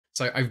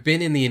So I've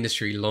been in the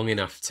industry long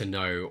enough to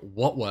know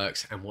what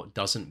works and what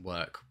doesn't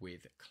work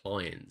with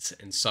clients.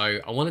 And so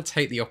I want to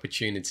take the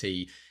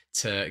opportunity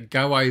to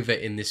go over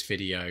in this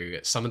video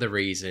some of the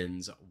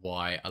reasons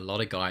why a lot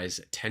of guys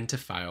tend to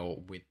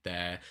fail with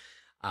their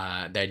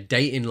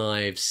dating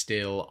lives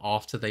still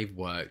after they've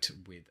worked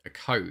with a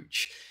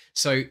coach.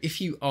 So if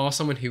you are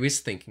someone who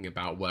is thinking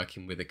about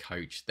working with a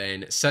coach,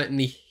 then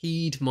certainly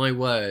heed my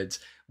words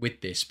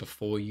with this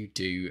before you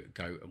do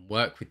go and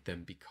work with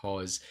them,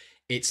 because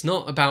it's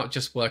not about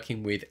just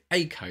working with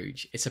a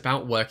coach, it's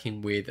about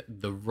working with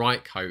the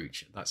right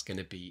coach that's going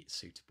to be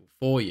suitable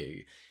for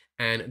you.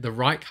 And the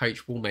right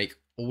coach will make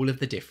all of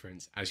the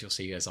difference, as you'll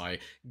see as I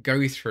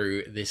go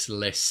through this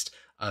list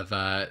of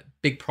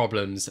big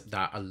problems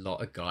that a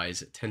lot of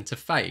guys tend to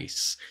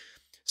face.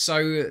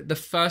 So the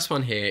first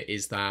one here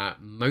is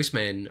that most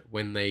men,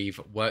 when they've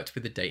worked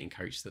with a dating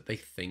coach, that they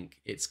think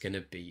it's going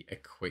to be a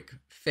quick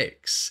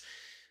fix.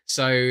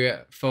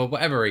 So for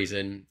whatever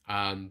reason,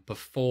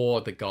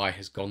 before the guy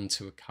has gone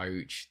to a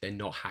coach, they're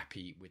not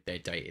happy with their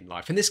dating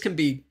life. And this can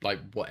be like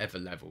whatever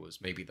levels.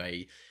 Maybe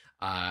they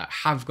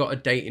have got a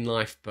dating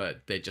life,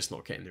 but they're just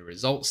not getting the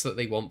results that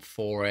they want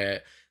for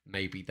it.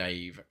 Maybe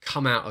they've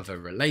come out of a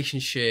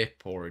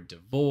relationship or a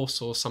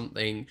divorce or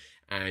something.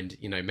 And,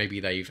 you know, maybe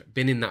they've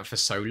been in that for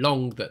so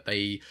long that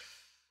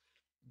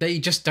they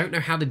just don't know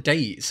how to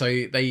date. So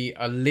they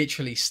are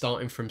literally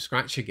starting from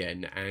scratch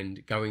again,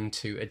 and going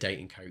to a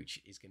dating coach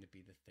is going to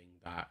be the thing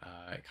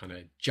that kind of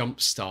jump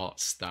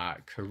starts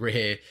that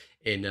career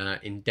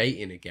in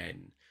dating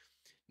again.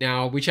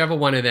 Now, whichever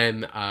one of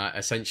them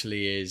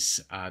essentially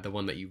is the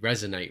one that you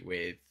resonate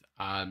with,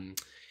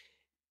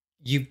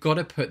 you've got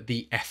to put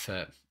the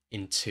effort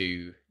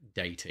into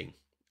dating.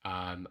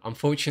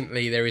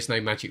 Unfortunately, there is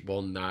no magic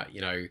wand that, you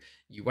know,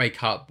 you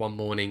wake up one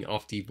morning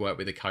after you've worked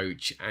with a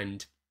coach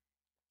and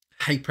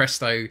hey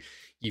presto,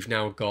 you've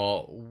now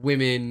got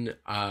women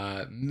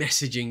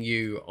messaging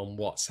you on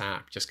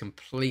WhatsApp just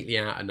completely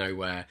out of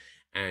nowhere,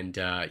 and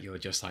you're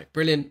just like,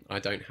 brilliant, I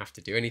don't have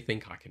to do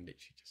anything, I can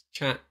literally just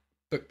chat,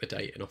 book the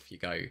date, and off you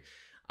go.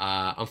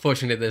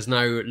 Unfortunately, there's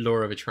no law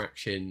of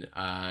attraction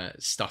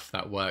stuff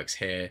that works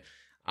here.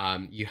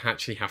 You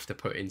actually have to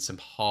put in some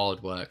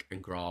hard work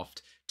and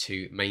graft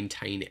to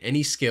maintain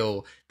any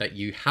skill that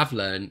you have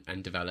learned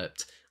and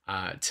developed,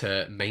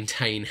 to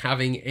maintain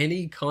having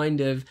any kind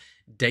of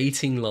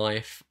dating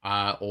life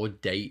or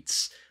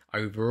dates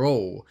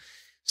overall.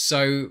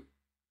 So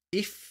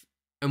if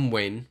and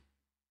when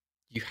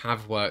you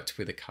have worked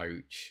with a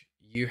coach,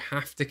 you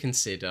have to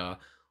consider,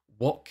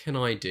 what can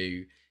I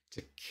do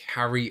to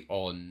carry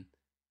on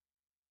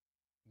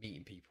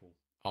meeting people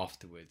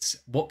afterwards?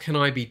 What can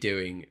I be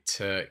doing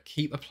to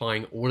keep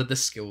applying all of the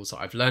skills that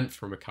I've learned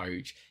from a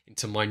coach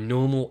into my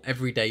normal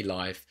everyday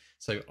life,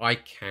 so I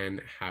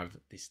can have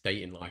this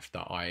dating life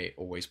that I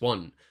always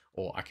want,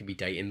 or I can be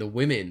dating the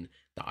women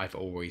that I've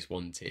always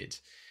wanted?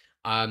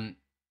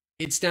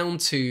 It's down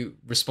to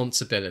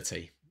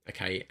responsibility,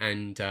 okay,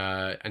 and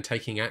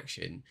taking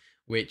action,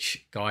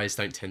 which guys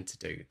don't tend to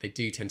do. They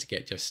do tend to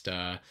get just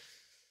a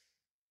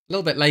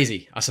little bit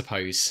lazy, I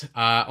suppose,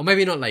 or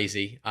maybe not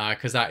lazy,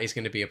 because that is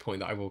going to be a point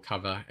that I will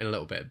cover in a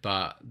little bit.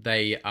 But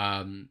they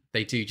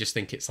do just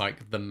think it's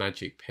like the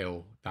magic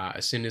pill, that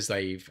as soon as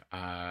they've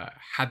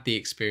had the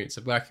experience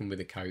of working with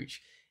a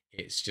coach,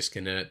 it's just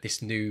gonna,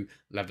 this new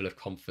level of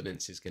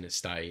confidence is gonna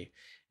stay.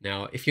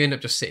 Now, if you end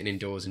up just sitting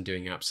indoors and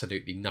doing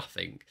absolutely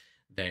nothing,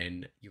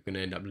 then you're going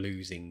to end up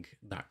losing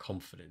that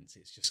confidence.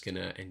 It's just going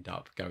to end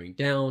up going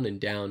down and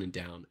down and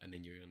down, and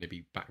then you're going to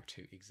be back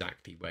to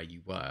exactly where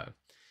you were.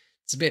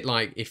 It's a bit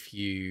like if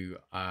you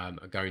are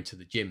going to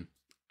the gym,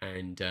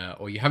 and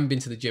or you haven't been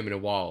to the gym in a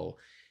while,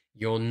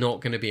 you're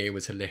not going to be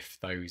able to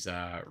lift those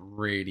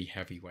really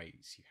heavy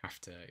weights. You have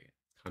to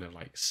kind of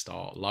like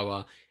start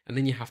lower, and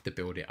then you have to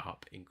build it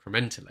up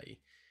incrementally.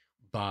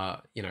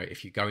 But, you know,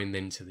 if you go in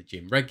then to the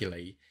gym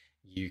regularly,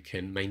 you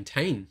can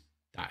maintain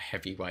that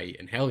heavy weight,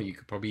 and hell, you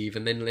could probably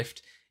even then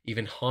lift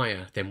even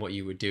higher than what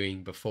you were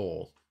doing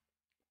before.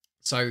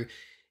 So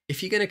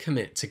if you're going to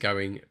commit to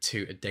going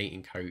to a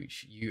dating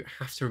coach, you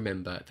have to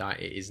remember that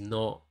it is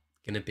not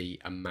going to be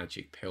a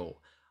magic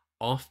pill.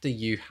 After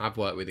you have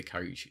worked with a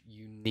coach,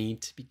 you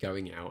need to be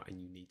going out and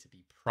you need to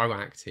be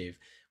proactive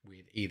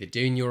with either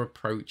doing your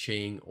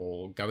approaching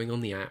or going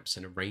on the apps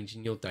and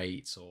arranging your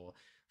dates, or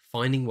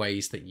finding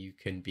ways that you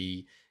can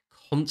be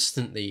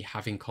constantly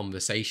having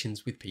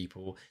conversations with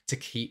people to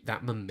keep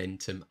that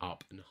momentum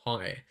up and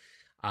high.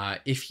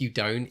 If you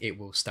don't, it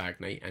will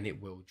stagnate and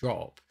it will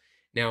drop.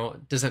 Now,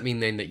 does that mean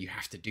then that you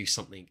have to do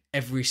something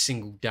every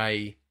single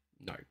day?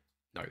 No,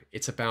 no.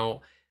 It's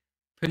about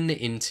putting it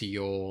into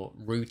your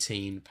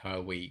routine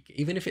per week.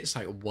 Even if it's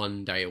like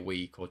 1 day a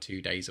week or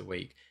 2 days a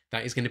week,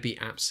 that is going to be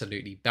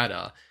absolutely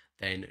better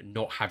than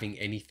not having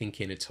anything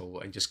in at all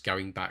and just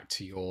going back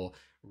to your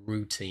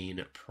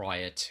routine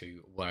prior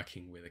to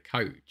working with a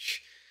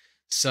coach.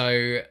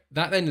 So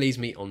that then leads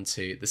me on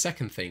to the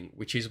second thing,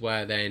 which is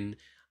where then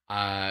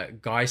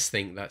guys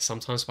think that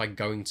sometimes by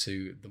going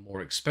to the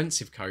more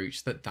expensive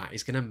coach, that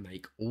is going to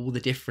make all the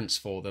difference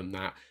for them,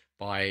 that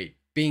by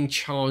being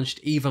charged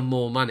even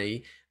more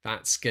money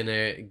that's going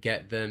to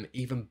get them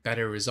even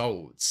better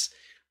results.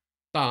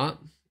 But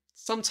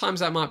sometimes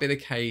that might be the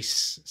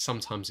case,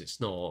 sometimes it's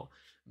not.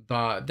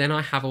 But then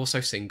I have also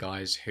seen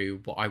guys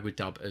who, what I would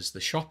dub as the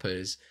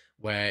shoppers,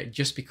 where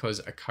just because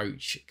a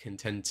coach can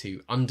tend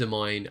to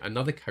undermine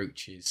another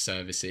coach's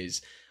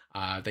services,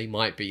 they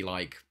might be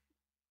like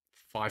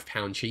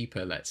 £5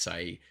 cheaper, let's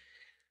say.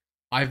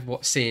 I've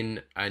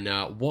seen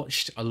and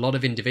watched a lot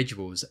of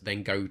individuals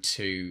then go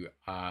to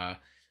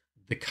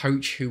the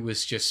coach who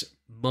was just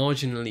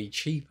marginally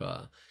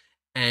cheaper,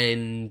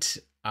 and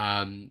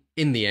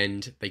in the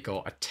end they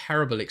got a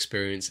terrible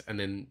experience, and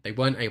then they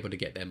weren't able to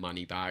get their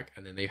money back,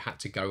 and then they had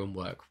to go and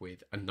work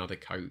with another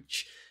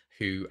coach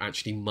who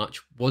actually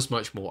was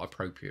much more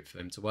appropriate for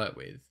them to work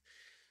with.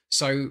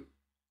 So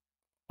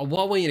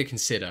what I want you to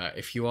consider,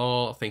 if you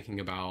are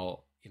thinking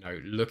about,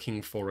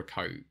 looking for a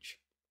coach,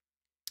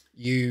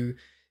 you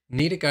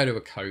need to go to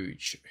a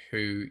coach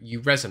who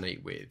you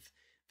resonate with,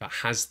 that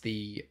has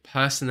the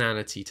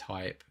personality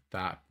type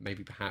that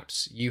maybe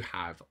perhaps you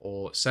have,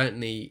 or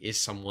certainly is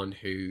someone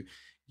who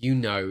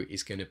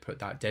is going to put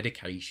that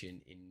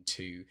dedication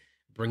into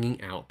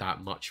bringing out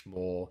that much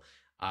more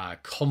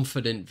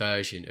confident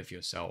version of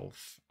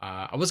yourself.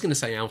 I was going to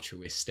say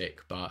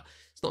altruistic, but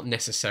it's not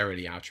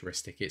necessarily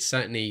altruistic. It's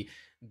certainly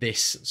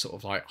this sort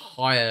of like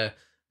higher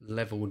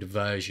leveled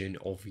version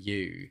of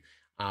you.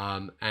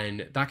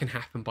 And that can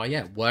happen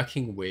by,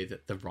 working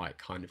with the right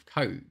kind of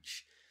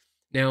coach.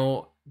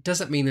 Now, does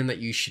that mean then that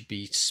you should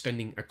be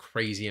spending a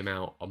crazy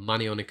amount of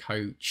money on a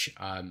coach?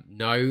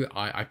 No,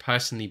 I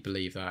personally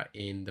believe that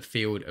in the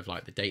field of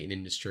like the dating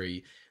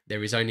industry,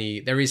 there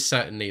is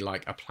certainly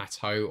like a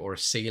plateau or a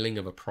ceiling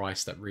of a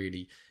price that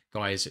really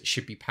guys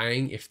should be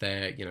paying if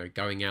they're,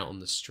 going out on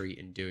the street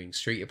and doing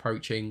street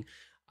approaching,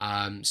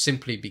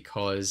 simply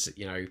because,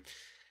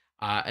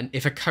 and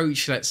if a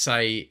coach, let's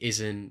say,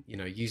 isn't,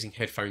 using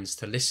headphones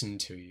to listen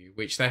to you,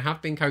 which there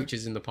have been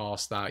coaches in the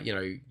past that,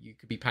 you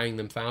could be paying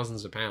them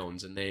thousands of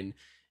pounds, and then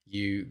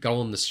you go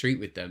on the street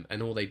with them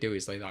and all they do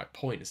is they like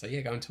point and say,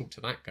 yeah, go and talk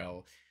to that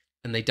girl.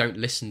 And they don't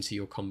listen to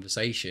your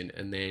conversation.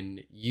 And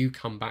then you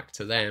come back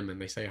to them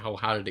and they say, oh,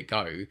 how did it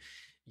go?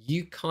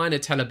 You kind of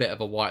tell a bit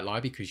of a white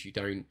lie because you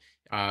don't,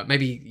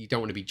 maybe you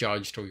don't want to be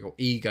judged, or your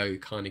ego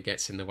kind of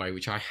gets in the way,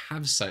 which I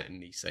have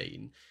certainly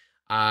seen.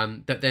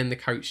 That then the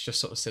coach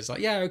just sort of says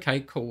like, yeah, okay,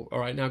 cool. All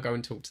right, now go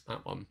and talk to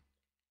that one.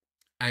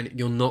 And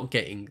you're not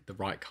getting the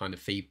right kind of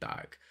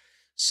feedback.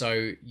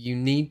 So you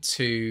need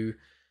to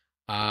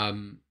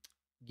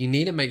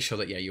make sure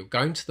that, you're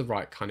going to the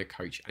right kind of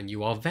coach and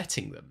you are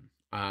vetting them.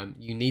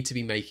 You need to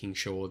be making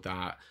sure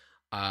that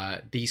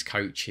these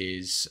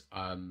coaches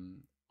are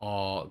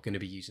going to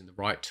be using the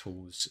right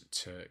tools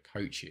to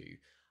coach you.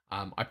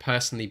 I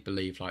personally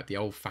believe like the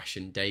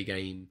old-fashioned day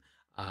game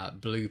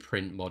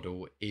blueprint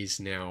model is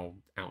now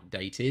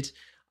outdated.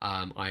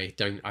 I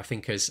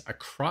think as a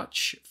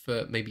crutch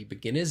for maybe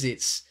beginners,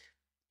 it's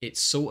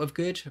sort of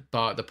good,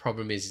 but the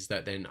problem is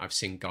that then I've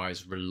seen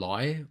guys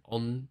rely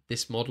on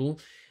this model,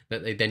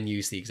 that they then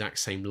use the exact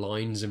same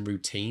lines and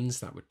routines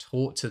that were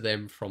taught to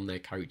them from their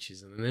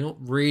coaches, and they're not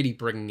really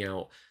bringing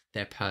out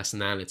their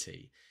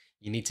personality.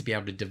 You need to be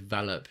able to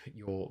develop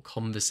your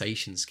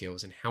conversation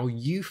skills and how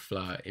you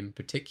flirt in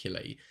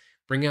particular.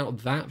 Bring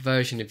out that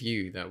version of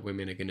you that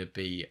women are going to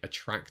be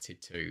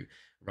attracted to,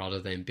 rather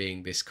than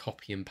being this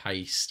copy and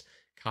paste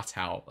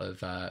cutout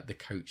of the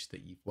coach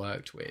that you've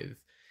worked with.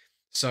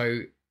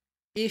 So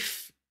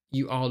if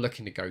you are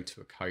looking to go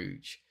to a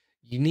coach,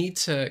 you need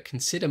to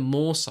consider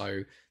more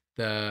so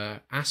the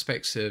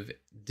aspects of,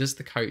 does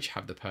the coach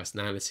have the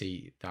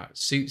personality that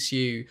suits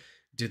you?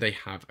 Do they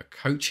have a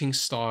coaching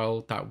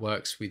style that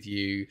works with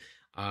you?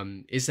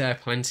 Is there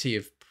plenty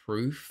of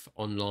proof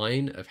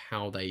online of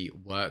how they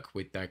work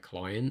with their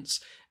clients?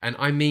 And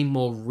I mean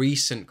more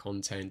recent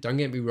content. Don't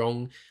get me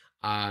wrong.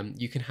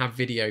 You can have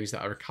videos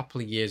that are a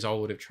couple of years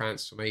old of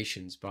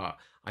transformations, but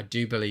I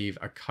do believe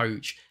a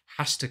coach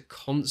has to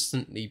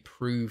constantly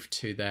prove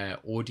to their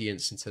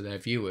audience and to their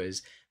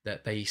viewers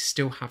that they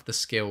still have the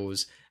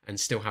skills and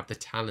still have the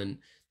talent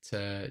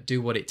to do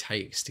what it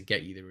takes to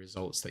get you the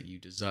results that you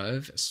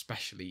deserve,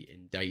 especially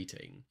in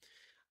dating.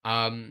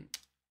 The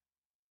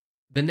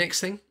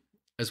next thing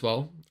as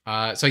well.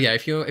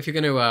 If you're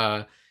going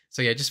to,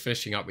 just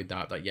finishing up with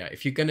that,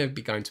 if you're going to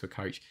be going to a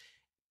coach,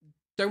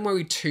 don't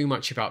worry too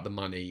much about the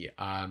money.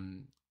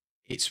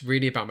 It's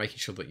really about making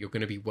sure that you're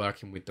going to be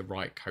working with the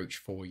right coach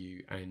for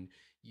you, and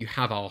you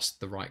have asked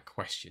the right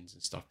questions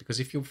and stuff. Because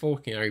if you're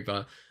forking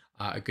over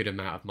a good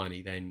amount of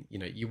money, then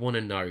you want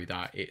to know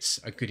that it's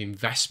a good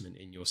investment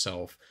in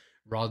yourself,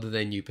 rather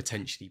than you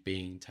potentially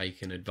being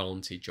taken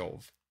advantage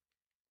of.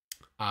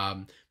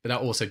 But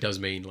that also does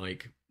mean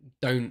like,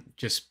 don't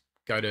just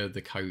go to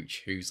the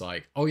coach who's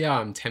like, oh yeah,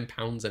 I'm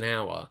 £10 an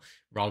hour,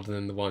 rather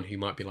than the one who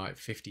might be like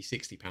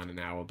 £50-60 an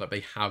hour, but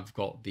they have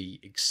got the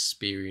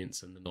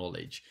experience and the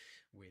knowledge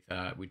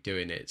with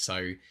doing it.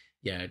 So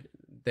yeah,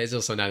 there's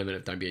also an element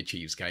of don't be a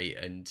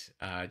cheapskate, and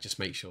just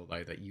make sure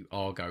though that you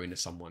are going to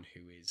someone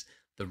who is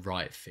the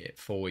right fit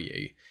for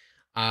you.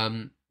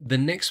 The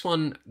next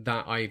one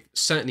that I've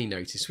certainly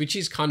noticed, which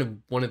is kind of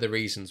one of the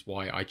reasons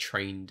why I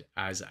trained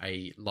as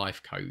a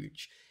life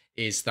coach,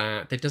 is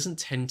that there doesn't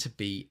tend to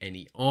be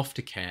any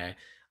aftercare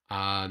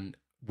um,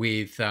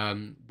 with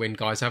when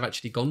guys have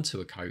actually gone to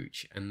a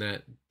coach, and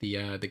that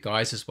the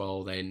guys as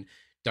well then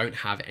don't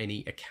have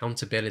any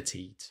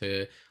accountability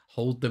to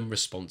hold them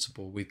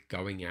responsible with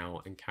going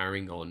out and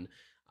carrying on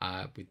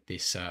with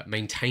this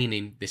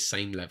maintaining this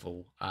same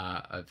level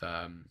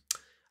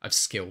of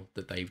skill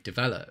that they've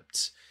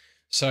developed.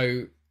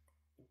 So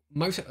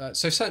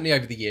so certainly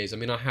over the years, I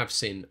mean, I have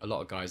seen a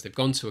lot of guys, they've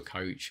gone to a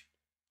coach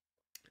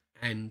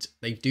and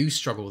they do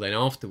struggle then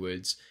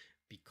afterwards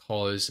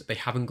because they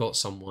haven't got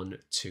someone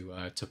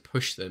to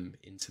push them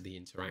into the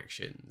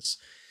interactions.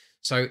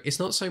 So it's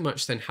not so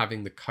much then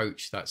having the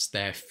coach that's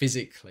there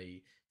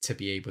physically to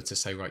be able to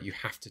say, right, you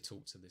have to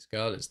talk to this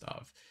girl and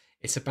stuff.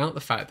 It's about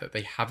the fact that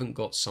they haven't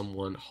got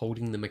someone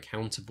holding them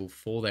accountable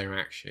for their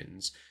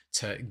actions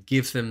to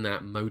give them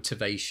that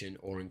motivation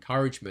or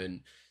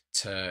encouragement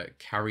to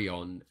carry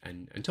on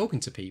and talking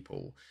to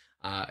people.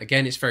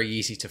 Again, it's very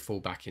easy to fall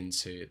back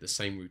into the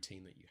same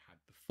routine that you had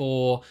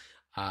before,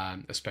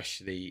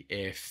 especially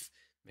if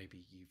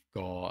maybe you've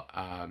got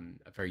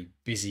a very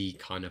busy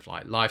kind of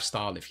like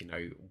lifestyle. If you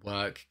know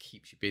work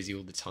keeps you busy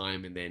all the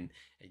time, and then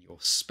in your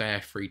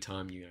spare free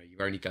time, you know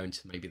you're only going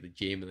to maybe the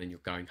gym and then you're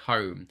going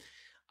home.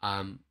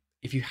 Um,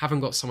 if you haven't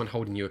got someone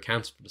holding you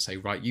accountable to say,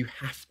 right, you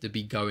have to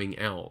be going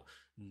out,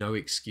 no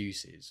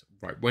excuses.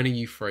 Right, when are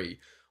you free?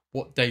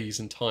 What days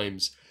and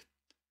times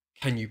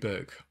can you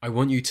book? I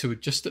want you to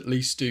just at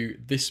least do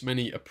this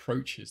many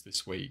approaches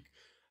this week.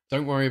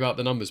 Don't worry about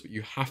the numbers, but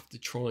you have to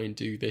try and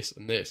do this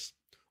and this.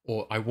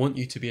 Or I want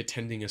you to be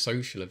attending a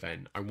social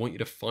event. I want you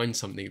to find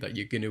something that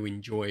you're going to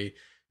enjoy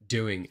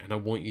doing, and I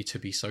want you to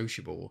be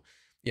sociable.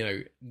 You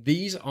know,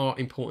 these are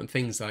important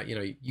things that, you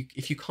know,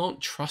 if you can't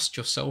trust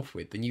yourself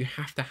with, then you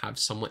have to have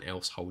someone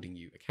else holding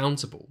you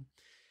accountable.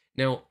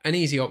 Now, an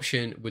easy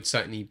option would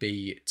certainly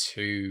be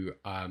to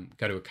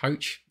go to a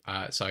coach.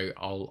 So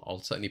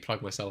I'll certainly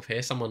plug myself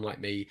here. Someone like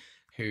me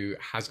who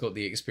has got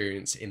the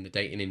experience in the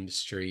dating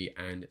industry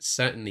and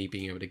certainly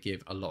being able to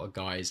give a lot of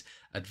guys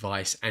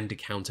advice and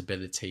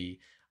accountability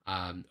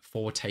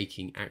for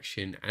taking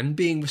action and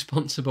being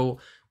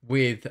responsible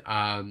with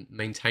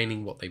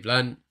maintaining what they've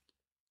learned,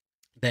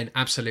 then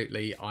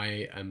absolutely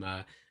I am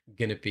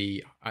going to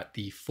be at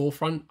the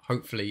forefront,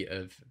 hopefully,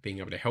 of being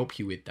able to help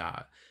you with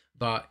that.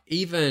 But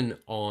even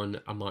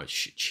on a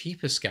much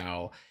cheaper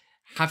scale,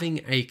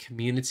 having a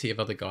community of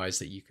other guys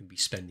that you can be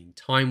spending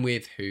time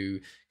with who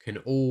can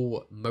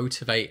all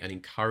motivate and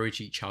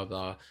encourage each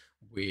other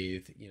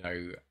with, you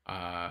know,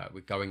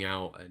 with going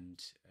out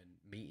and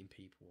meeting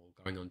people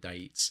or going on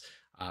dates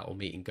or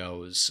meeting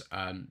girls,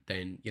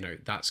 then, you know,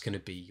 that's going to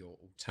be your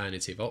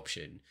alternative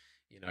option.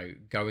 You know,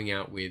 going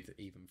out with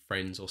even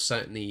friends, or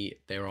certainly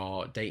there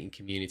are dating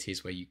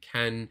communities where you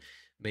can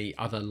meet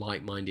other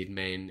like-minded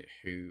men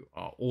who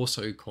are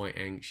also quite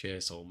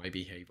anxious, or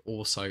maybe have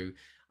also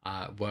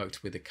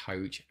worked with a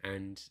coach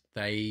and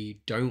they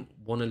don't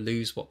want to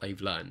lose what they've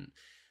learned.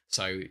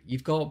 So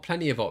you've got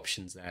plenty of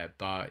options there,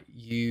 but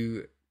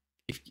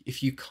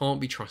if you can't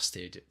be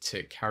trusted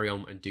to carry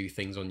on and do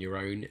things on your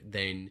own,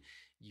 then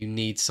you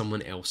need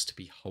someone else to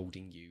be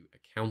holding you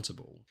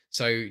accountable.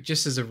 So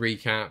just as a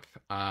recap,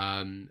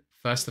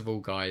 first of all,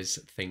 guys,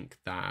 think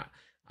that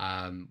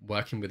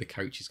working with a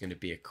coach is going to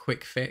be a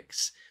quick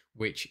fix,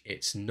 which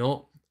it's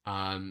not.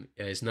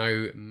 There's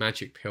no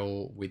magic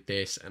pill with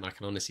this, and I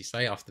can honestly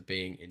say, after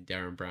being in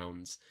Darren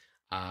Brown's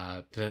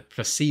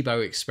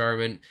placebo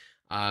experiment,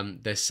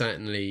 there's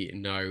certainly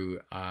no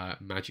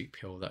magic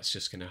pill that's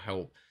just going to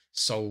help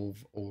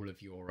solve all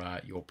of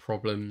your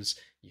problems.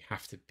 You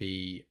have to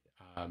be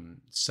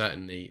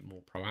certainly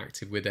more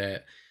proactive with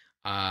it.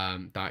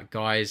 That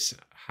guys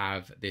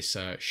have this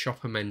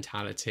shopper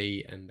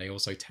mentality, and they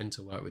also tend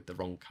to work with the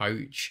wrong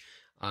coach.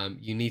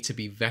 You need to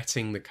be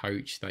vetting the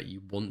coach that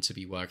you want to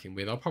be working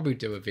with. I'll probably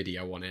do a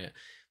video on it,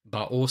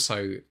 but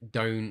also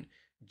don't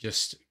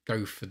just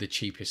go for the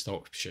cheapest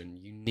option.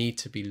 You need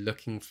to be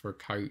looking for a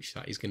coach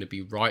that is going to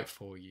be right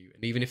for you.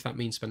 And even if that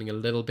means spending a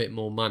little bit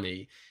more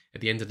money,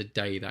 at the end of the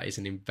day, that is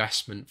an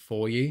investment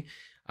for you,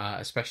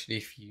 especially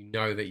if you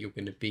know that you're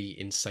going to be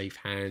in safe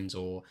hands,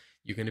 or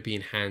you're going to be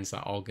in hands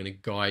that are going to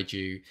guide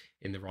you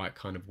in the right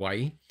kind of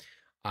way.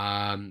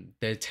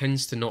 There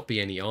tends to not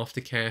be any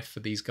aftercare for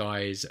these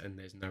guys, and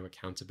there's no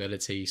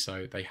accountability.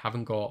 So they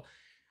haven't got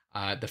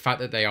the fact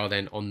that they are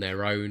then on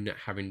their own,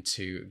 having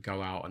to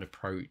go out and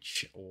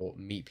approach or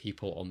meet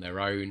people on their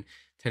own,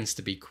 tends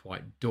to be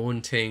quite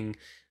daunting.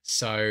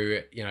 So,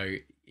 you know,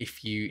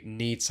 if you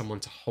need someone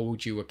to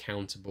hold you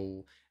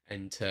accountable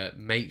and to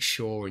make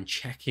sure and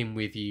check in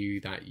with you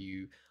that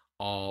you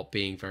are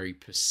being very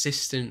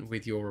persistent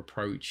with your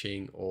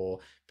approaching, or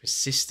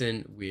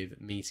persistent with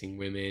meeting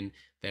women,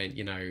 then,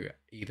 you know,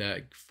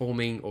 either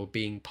forming or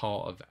being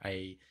part of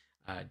a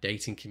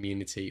dating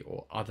community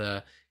or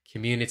other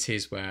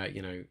communities where,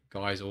 you know,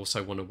 guys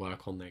also want to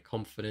work on their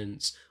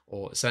confidence,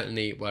 or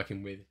certainly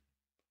working with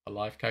a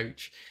life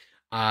coach.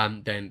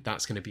 then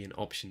that's going to be an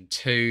option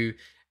too.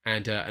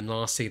 And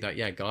lastly, that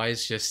yeah,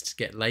 guys just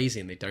get lazy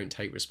and they don't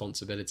take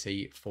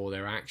responsibility for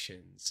their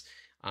actions.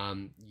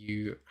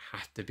 You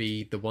have to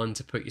be the one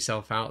to put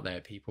yourself out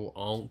there. People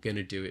aren't going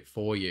to do it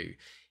for you.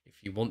 If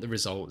you want the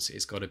results,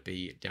 it's got to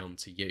be down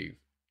to you.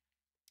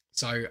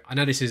 So I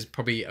know this is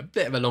probably a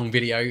bit of a long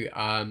video,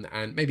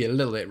 and maybe a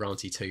little bit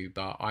ranty too,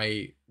 but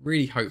I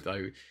really hope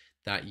though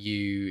that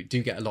you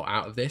do get a lot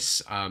out of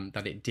this,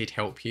 that it did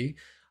help you.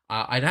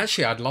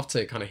 I'd love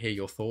to kind of hear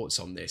your thoughts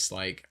on this.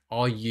 Like,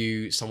 are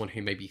you someone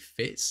who maybe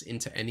fits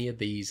into any of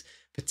these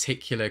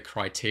particular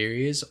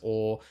criterias,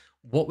 or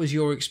what was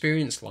your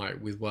experience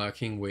like with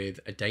working with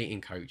a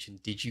dating coach,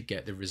 and did you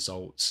get the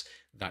results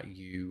that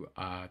you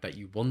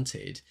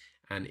wanted?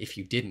 And if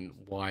you didn't,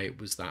 why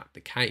was that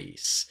the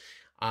case?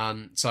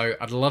 So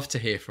I'd love to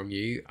hear from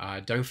you.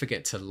 Don't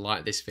forget to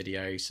like this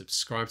video,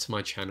 subscribe to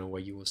my channel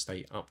where you will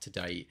stay up to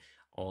date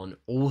on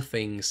all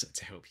things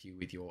to help you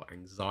with your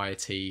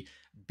anxiety,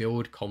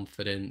 build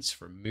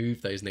confidence,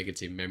 remove those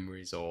negative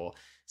memories, or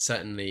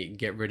certainly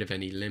get rid of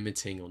any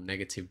limiting or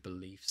negative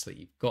beliefs that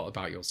you've got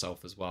about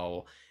yourself as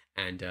well.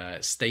 And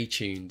stay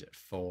tuned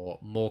for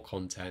more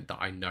content that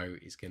I know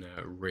is going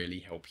to really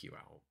help you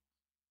out.